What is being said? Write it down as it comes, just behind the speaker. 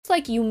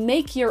like you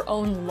make your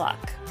own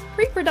luck.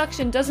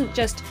 Pre-production doesn't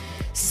just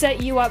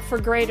set you up for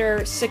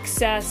greater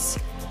success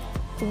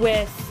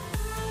with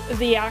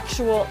the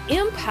actual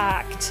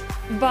impact,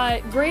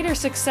 but greater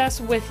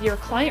success with your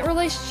client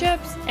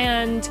relationships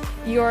and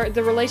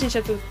the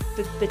relationships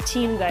with the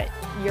team that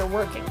you're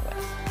working with.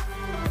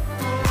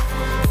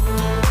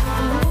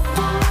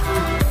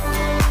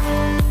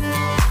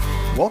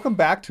 Welcome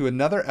back to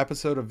another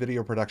episode of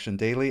Video Production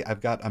Daily.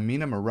 I've got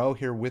Amina Moreau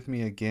here with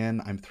me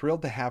again. I'm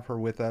thrilled to have her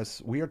with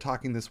us. We are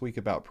talking this week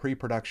about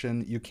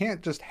pre-production. You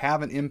can't just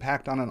have an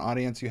impact on an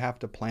audience. You have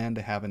to plan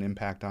to have an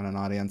impact on an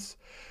audience.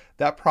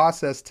 That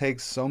process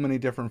takes so many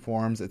different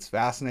forms. It's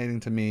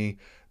fascinating to me,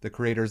 the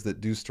creators that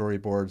do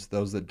storyboards,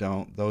 those that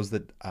don't, those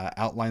that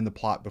outline the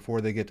plot before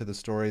they get to the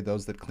story,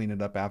 those that clean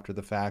it up after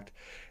the fact.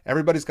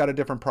 Everybody's got a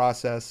different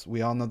process.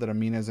 We all know that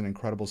Amina is an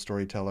incredible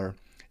storyteller.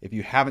 If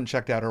you haven't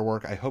checked out her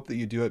work, I hope that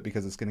you do it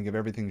because it's going to give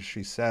everything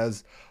she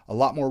says a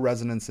lot more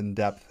resonance and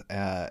depth,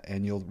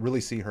 and you'll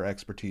really see her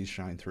expertise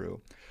shine through.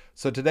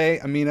 So today,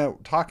 Amina,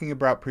 talking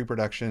about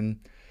pre-production,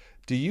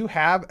 do you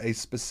have a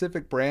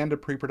specific brand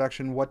of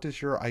pre-production? What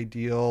does your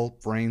ideal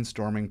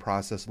brainstorming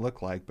process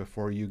look like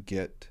before you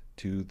get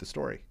to the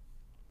story?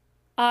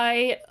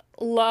 I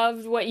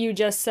loved what you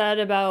just said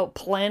about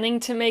planning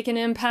to make an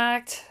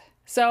impact.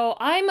 So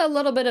I'm a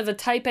little bit of a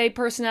type A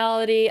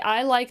personality.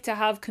 I like to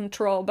have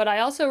control, but I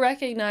also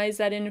recognize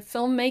that in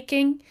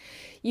filmmaking,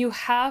 you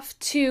have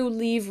to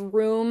leave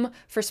room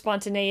for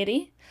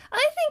spontaneity.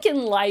 I think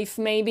in life,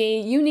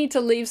 maybe you need to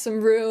leave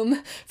some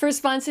room for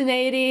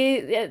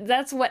spontaneity.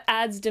 That's what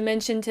adds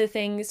dimension to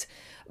things.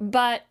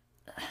 But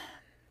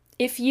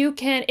if you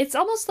can, it's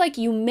almost like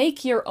you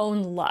make your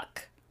own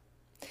luck.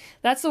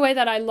 That's the way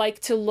that I like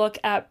to look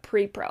at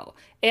pre-pro.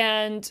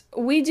 And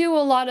we do a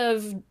lot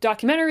of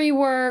documentary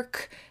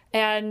work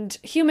and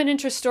human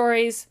interest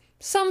stories,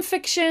 some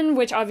fiction,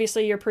 which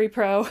obviously you're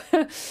pre-pro.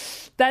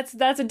 That's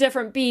a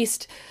different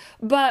beast.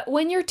 But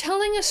when you're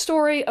telling a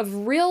story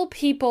of real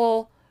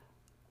people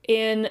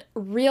in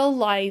real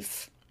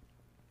life,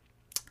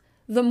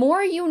 the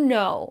more you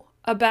know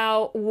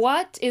about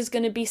what is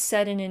going to be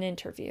said in an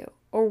interview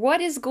or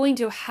what is going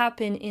to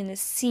happen in a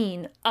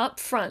scene up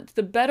front,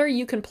 the better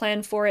you can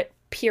plan for it,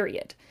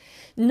 period.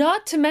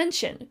 Not to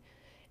mention,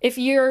 if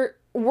you're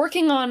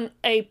working on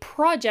a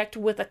project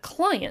with a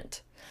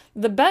client,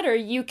 the better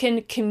you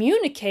can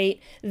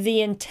communicate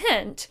the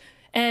intent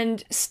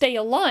and stay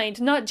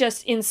aligned, not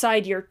just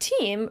inside your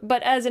team,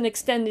 but as an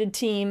extended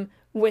team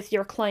with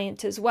your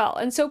client as well.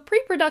 And so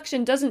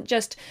pre-production doesn't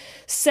just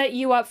set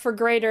you up for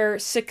greater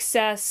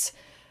success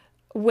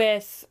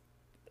with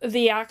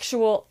the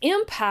actual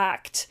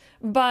impact,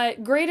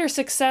 but greater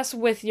success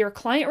with your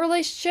client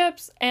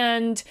relationships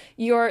and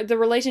the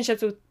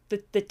relationships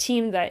with the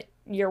team that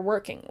you're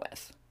working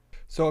with.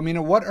 So,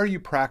 Amina, what are you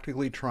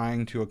practically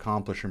trying to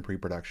accomplish in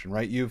pre-production,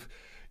 right? You've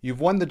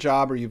won the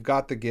job or you've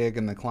got the gig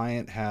and the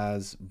client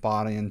has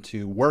bought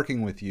into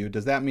working with you.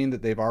 Does that mean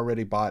that they've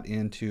already bought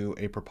into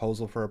a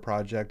proposal for a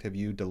project? Have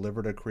you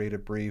delivered a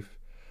creative brief?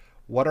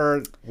 What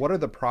are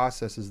the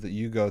processes that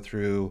you go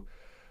through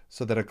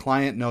so that a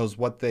client knows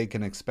what they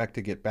can expect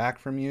to get back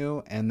from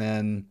you, and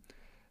then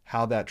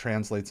how that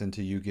translates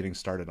into you getting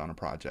started on a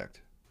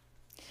project?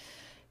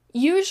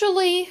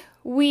 Usually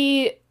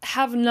we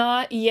have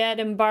not yet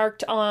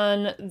embarked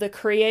on the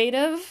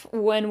creative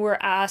when we're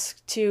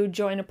asked to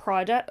join a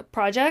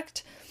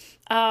project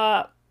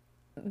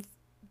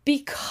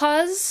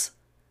because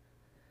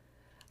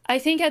I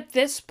think at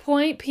this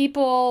point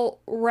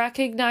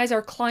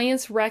our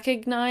clients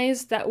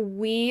recognize that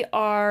we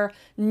are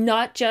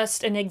not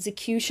just an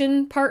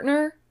execution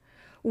partner,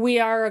 we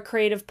are a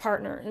creative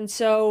partner. And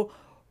so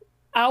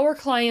our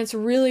clients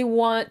really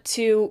want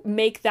to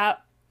make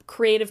that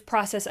creative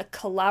process a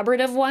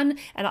collaborative one,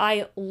 and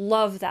I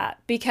love that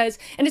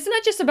and it's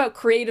not just about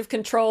creative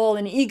control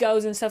and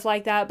egos and stuff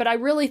like that, but I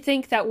really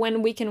think that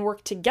when we can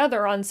work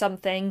together on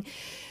something,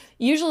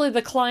 usually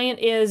the client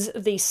is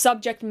the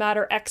subject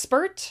matter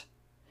expert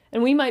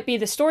and we might be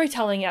the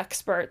storytelling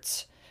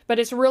experts, but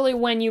it's really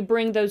when you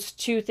bring those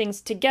two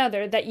things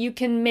together that you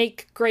can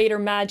make greater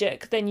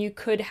magic than you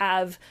could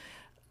have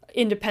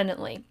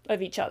independently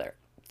of each other.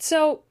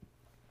 So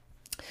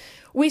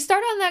we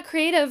start on that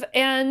creative,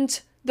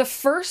 and the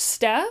first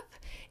step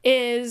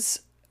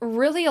is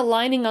really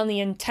aligning on the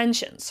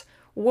intentions.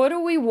 What do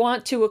we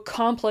want to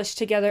accomplish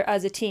together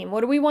as a team?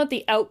 What do we want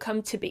the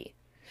outcome to be?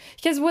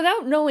 Because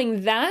without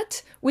knowing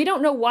that, we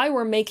don't know why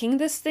we're making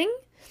this thing,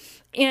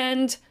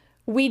 and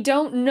we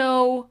don't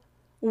know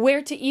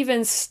where to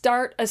even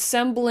start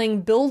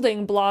assembling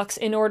building blocks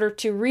in order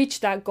to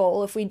reach that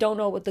goal if we don't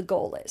know what the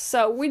goal is.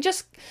 So we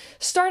just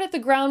start at the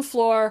ground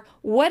floor.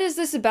 What is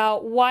this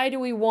about? Why do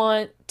we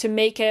want to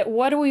make it?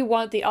 What do we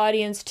want the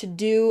audience to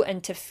do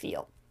and to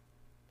feel?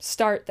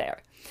 Start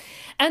there.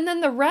 And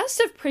then the rest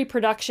of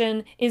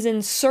pre-production is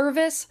in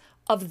service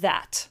of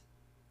that.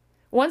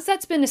 Once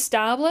that's been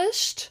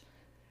established,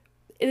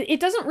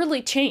 it doesn't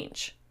really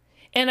change.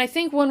 And I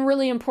think one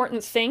really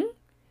important thing,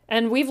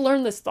 and we've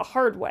learned this the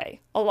hard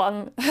way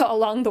along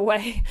the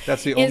way.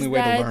 That's the only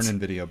way to learn in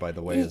video, by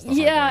the way, is the hard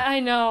way. Yeah,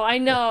 I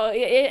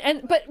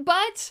know.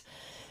 But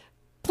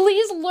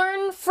please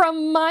learn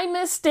from my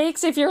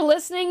mistakes if you're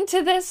listening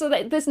to this, so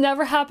that this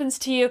never happens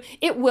to you.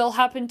 It will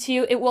happen to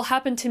you. It will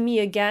happen to me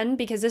again,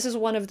 because this is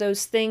one of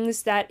those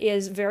things that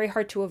is very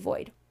hard to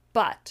avoid.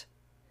 But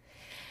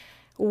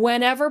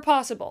whenever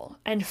possible,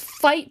 and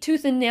fight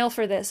tooth and nail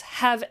for this,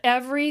 have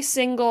every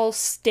single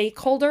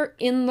stakeholder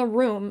in the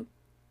room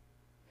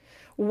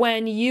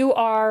when you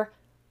are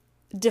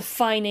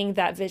defining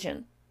that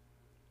vision.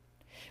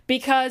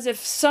 Because if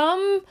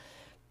some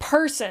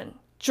person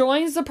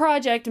joins the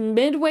project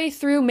midway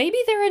through, maybe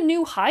they're a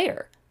new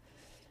hire,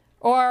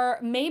 or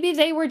maybe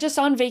they were just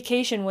on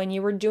vacation when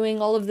you were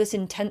doing all of this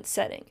intent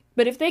setting.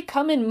 But if they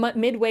come in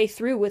midway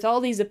through with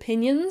all these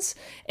opinions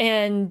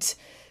and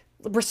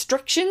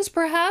restrictions,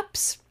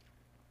 perhaps,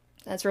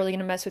 that's really going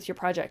to mess with your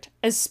project,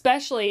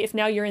 especially if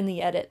now you're in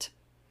the edit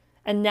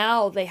and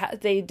now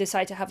they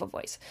decide to have a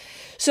voice.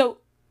 So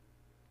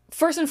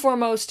first and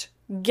foremost,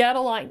 get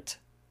aligned,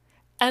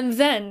 and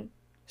then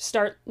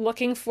start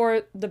looking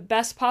for the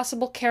best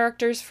possible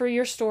characters for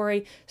your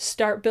story,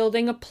 start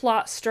building a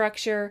plot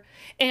structure,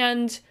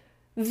 and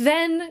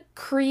then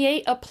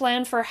create a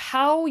plan for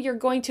how you're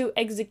going to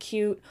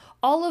execute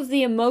all of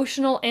the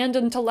emotional and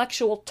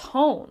intellectual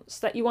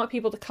tones that you want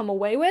people to come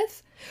away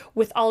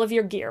with all of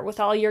your gear, with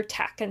all your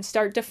tech, and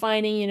start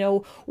defining,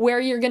 where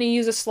you're going to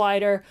use a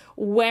slider,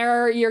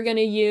 where you're going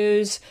to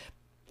use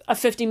a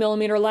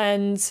 50mm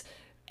lens,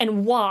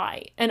 and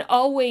why. And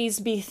always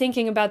be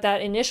thinking about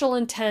that initial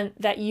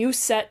intent that you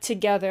set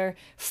together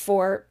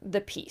for the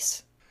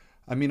piece.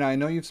 I mean, I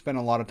know you've spent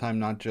a lot of time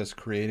not just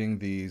creating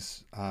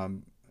these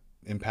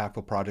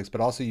impactful projects, but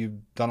also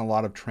you've done a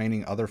lot of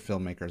training other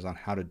filmmakers on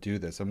how to do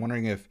this. I'm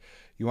wondering if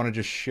you want to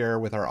just share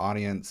with our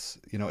audience,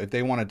 if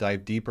they want to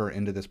dive deeper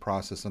into this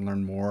process and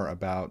learn more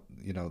about,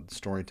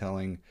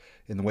 storytelling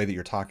in the way that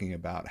you're talking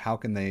about, how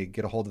can they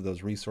get a hold of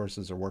those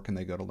resources, or where can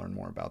they go to learn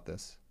more about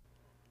this?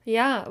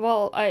 Yeah,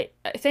 well, I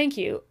thank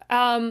you.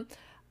 I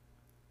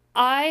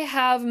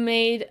have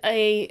made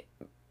a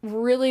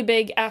really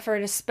big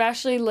effort,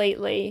 especially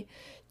lately,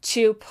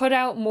 to put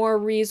out more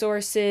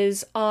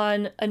resources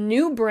on a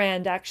new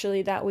brand,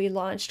 actually, that we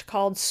launched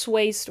called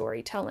Sway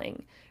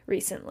Storytelling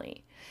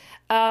recently.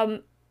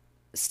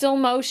 Still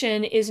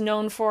Motion is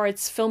known for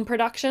its film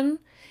production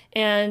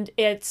and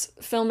its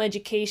film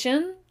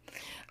education.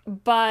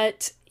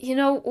 But,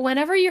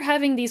 whenever you're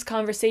having these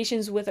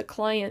conversations with a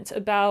client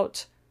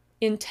about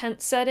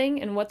intent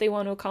setting and what they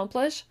want to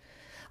accomplish,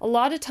 a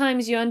lot of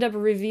times you end up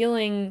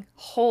revealing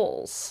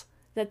holes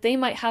that they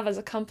might have as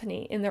a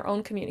company in their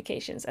own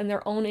communications and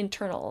their own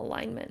internal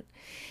alignment.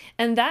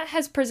 And that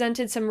has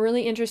presented some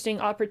really interesting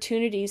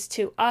opportunities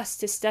to us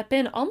to step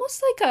in,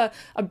 almost like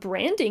a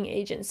branding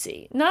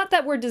agency. Not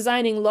that we're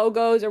designing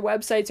logos or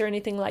websites or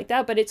anything like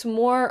that, but it's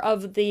more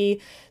of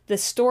the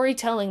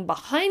storytelling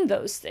behind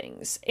those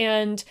things.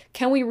 And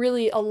can we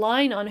really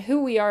align on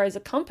who we are as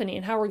a company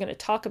and how we're going to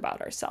talk about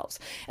ourselves?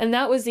 And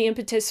that was the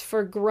impetus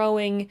for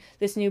growing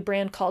this new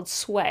brand called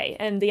Sway.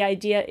 And the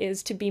idea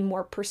is to be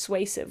more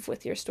persuasive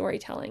with your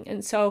storytelling.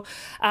 And so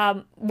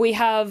we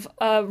have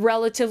a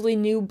relatively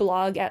new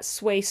blog at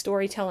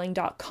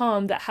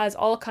swaystorytelling.com that has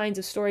all kinds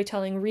of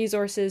storytelling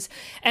resources,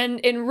 and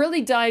it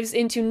really dives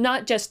into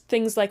not just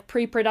things like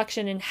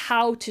pre-production and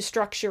how to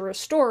structure a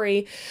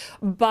story,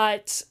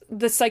 but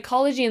the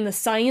psychology and the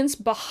science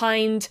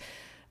behind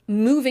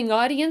moving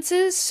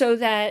audiences so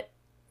that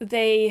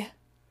they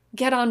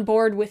get on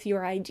board with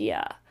your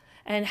idea,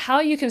 and how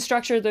you can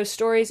structure those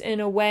stories in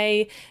a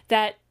way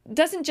that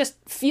doesn't just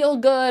feel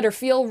good or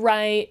feel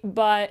right,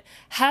 but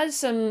has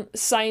some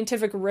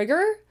scientific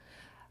rigor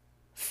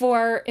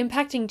for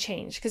impacting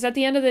change. Because at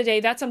the end of the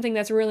day, that's something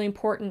that's really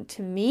important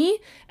to me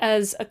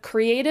as a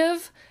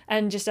creative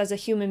and just as a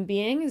human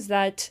being, is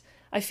that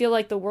I feel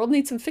like the world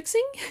needs some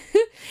fixing.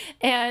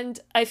 And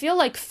I feel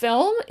like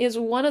film is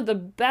one of the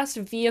best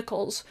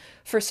vehicles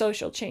for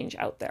social change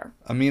out there.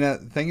 Amina,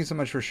 thank you so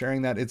much for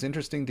sharing that. It's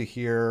interesting to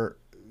hear,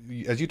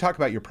 as you talk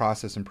about your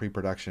process in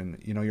pre-production,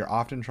 you're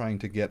often trying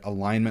to get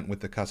alignment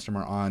with the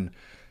customer on,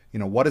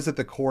 what is at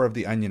the core of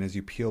the onion as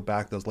you peel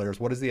back those layers?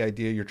 What is the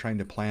idea you're trying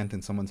to plant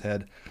in someone's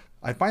head?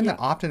 I find that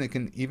often it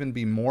can even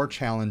be more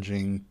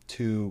challenging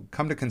to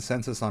come to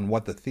consensus on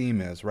what the theme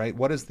is, right?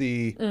 What does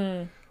the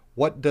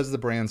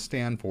brand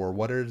stand for?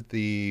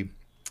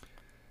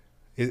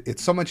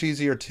 It's so much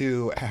easier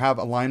to have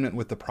alignment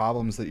with the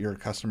problems that your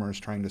customer is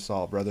trying to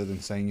solve, rather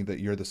than saying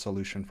that you're the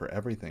solution for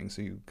everything.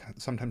 So you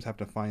sometimes have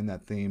to find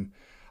that theme.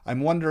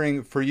 I'm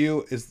wondering, for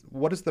you,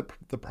 what is the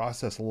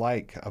process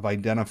like of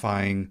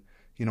identifying,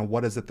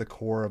 what is at the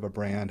core of a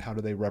brand? How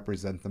do they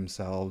represent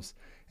themselves?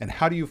 And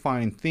how do you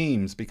find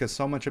themes? Because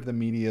so much of the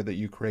media that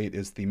you create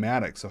is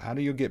thematic. So how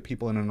do you get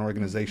people in an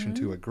organization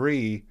to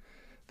agree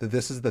that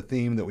this is the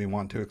theme that we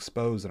want to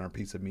expose in our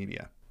piece of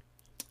media?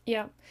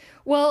 Yeah.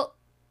 Well,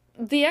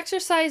 the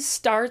exercise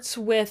starts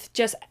with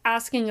just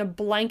asking a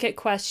blanket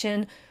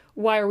question: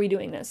 why are we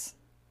doing this?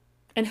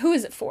 And who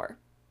is it for?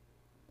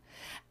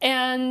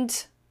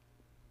 And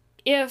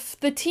if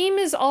the team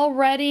is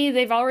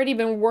they've already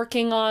been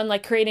working on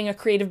like creating a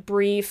creative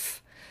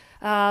brief,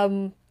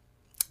 then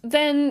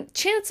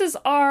chances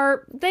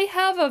are they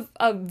have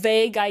a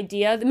vague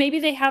idea. Maybe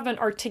they haven't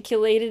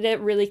articulated it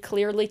really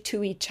clearly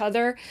to each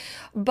other.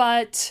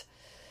 But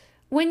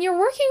when you're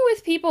working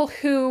with people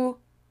who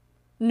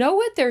know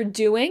what they're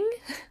doing,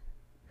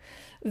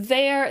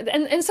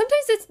 and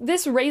sometimes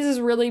this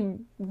raises really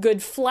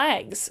good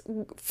flags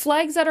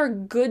that are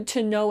good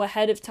to know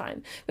ahead of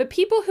time. But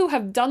people who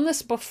have done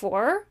this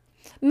before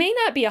may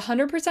not be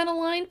 100%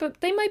 aligned, but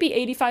they might be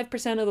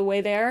 85% of the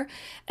way there.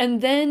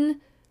 And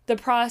then the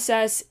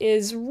process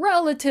is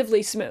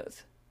relatively smooth.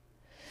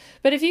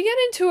 But if you get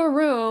into a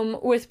room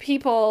with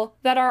people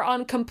that are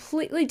on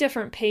completely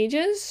different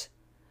pages,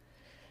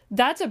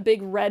 that's a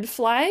big red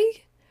flag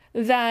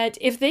that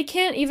if they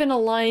can't even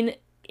align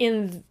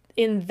in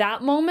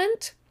that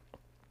moment,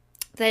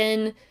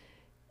 then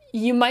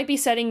you might be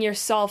setting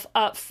yourself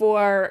up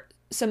for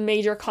some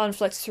major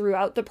conflicts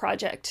throughout the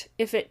project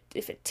if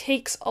it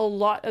takes a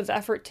lot of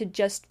effort to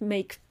just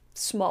make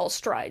small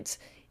strides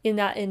in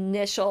that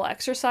initial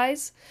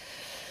exercise.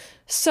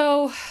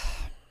 So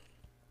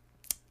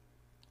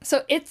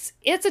it's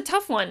a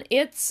tough one.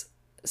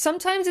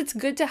 Sometimes it's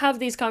good to have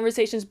these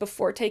conversations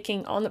before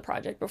taking on the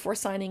project, before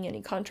signing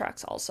any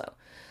contracts also.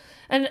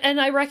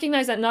 And I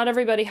recognize that not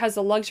everybody has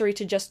the luxury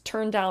to just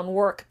turn down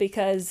work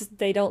because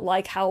they don't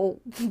like how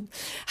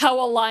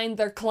aligned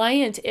their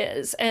client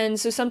is. And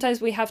so sometimes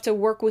we have to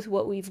work with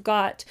what we've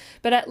got,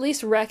 but at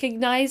least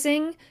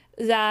recognizing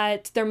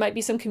that there might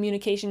be some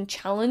communication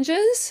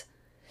challenges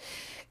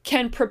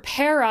can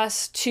prepare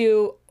us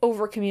to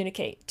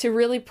over-communicate, to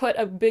really put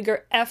a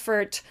bigger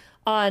effort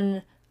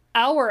on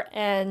our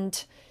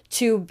end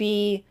to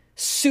be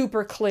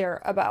super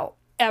clear about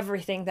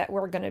everything that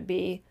we're going to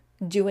be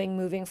doing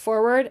moving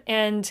forward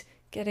and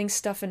getting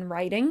stuff in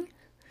writing.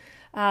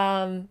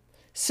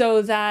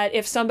 So that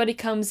if somebody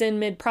comes in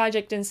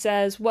mid-project and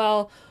says,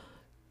 well,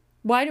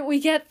 why don't we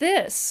get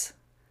this?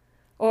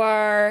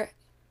 Or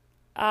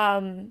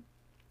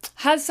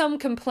has some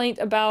complaint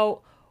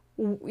about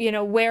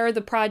where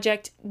the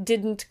project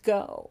didn't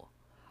go.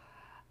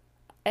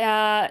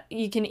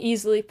 You can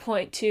easily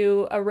point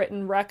to a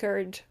written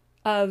record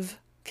of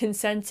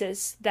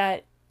consensus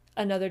that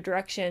the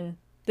direction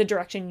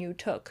you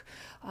took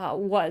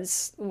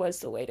was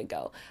the way to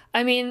go.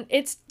 I mean,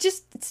 it's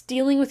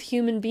dealing with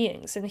human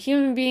beings, and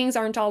human beings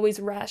aren't always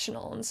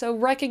rational. And so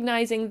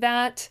recognizing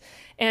that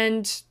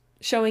and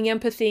showing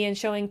empathy and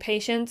showing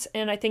patience,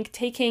 and I think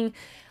taking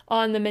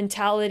on the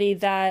mentality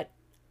that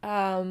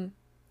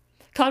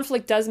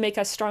conflict does make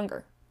us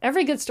stronger.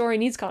 Every good story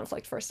needs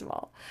conflict, first of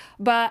all.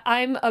 But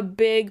I'm a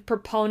big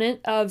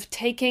proponent of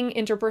taking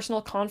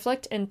interpersonal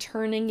conflict and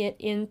turning it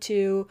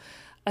into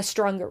a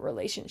stronger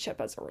relationship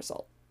as a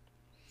result.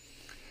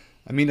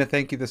 Amina,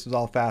 thank you. This was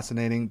all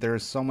fascinating.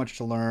 There's so much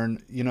to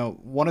learn.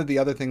 One of the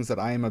other things that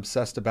I am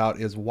obsessed about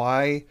is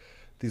why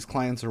these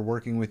clients are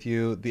working with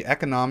you. The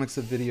economics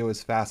of video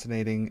is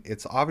fascinating.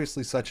 It's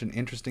obviously such an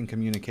interesting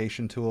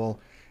communication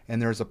tool,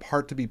 and there's a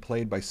part to be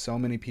played by so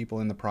many people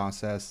in the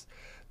process.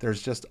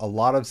 There's just a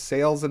lot of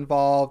sales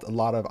involved, a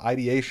lot of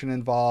ideation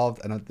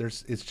involved, and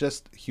it's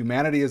just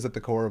humanity is at the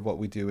core of what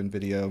we do in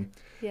video.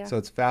 Yeah. So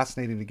it's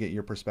fascinating to get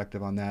your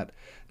perspective on that.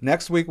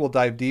 Next week, we'll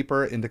dive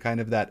deeper into kind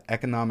of that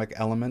economic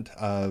element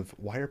of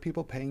why are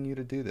people paying you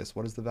to do this?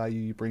 What is the value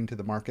you bring to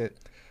the market?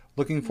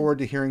 Looking forward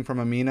to hearing from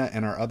Amina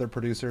and our other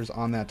producers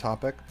on that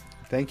topic.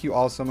 Thank you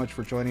all so much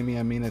for joining me,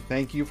 Amina.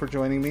 Thank you for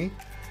joining me,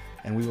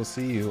 and we will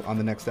see you on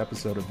the next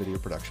episode of Video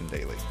Production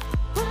Daily.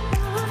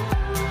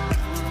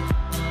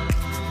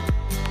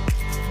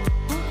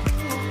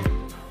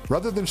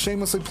 Rather than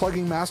shamelessly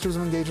plugging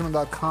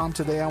mastersofengagement.com,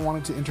 today I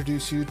wanted to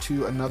introduce you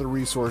to another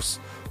resource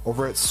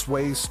over at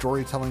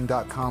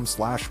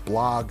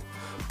swaystorytelling.com/blog.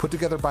 Put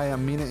together by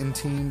Amina and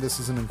team, this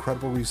is an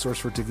incredible resource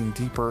for digging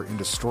deeper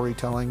into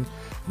storytelling.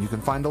 You can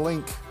find a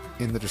link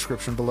in the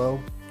description below.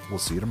 We'll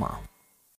see you tomorrow.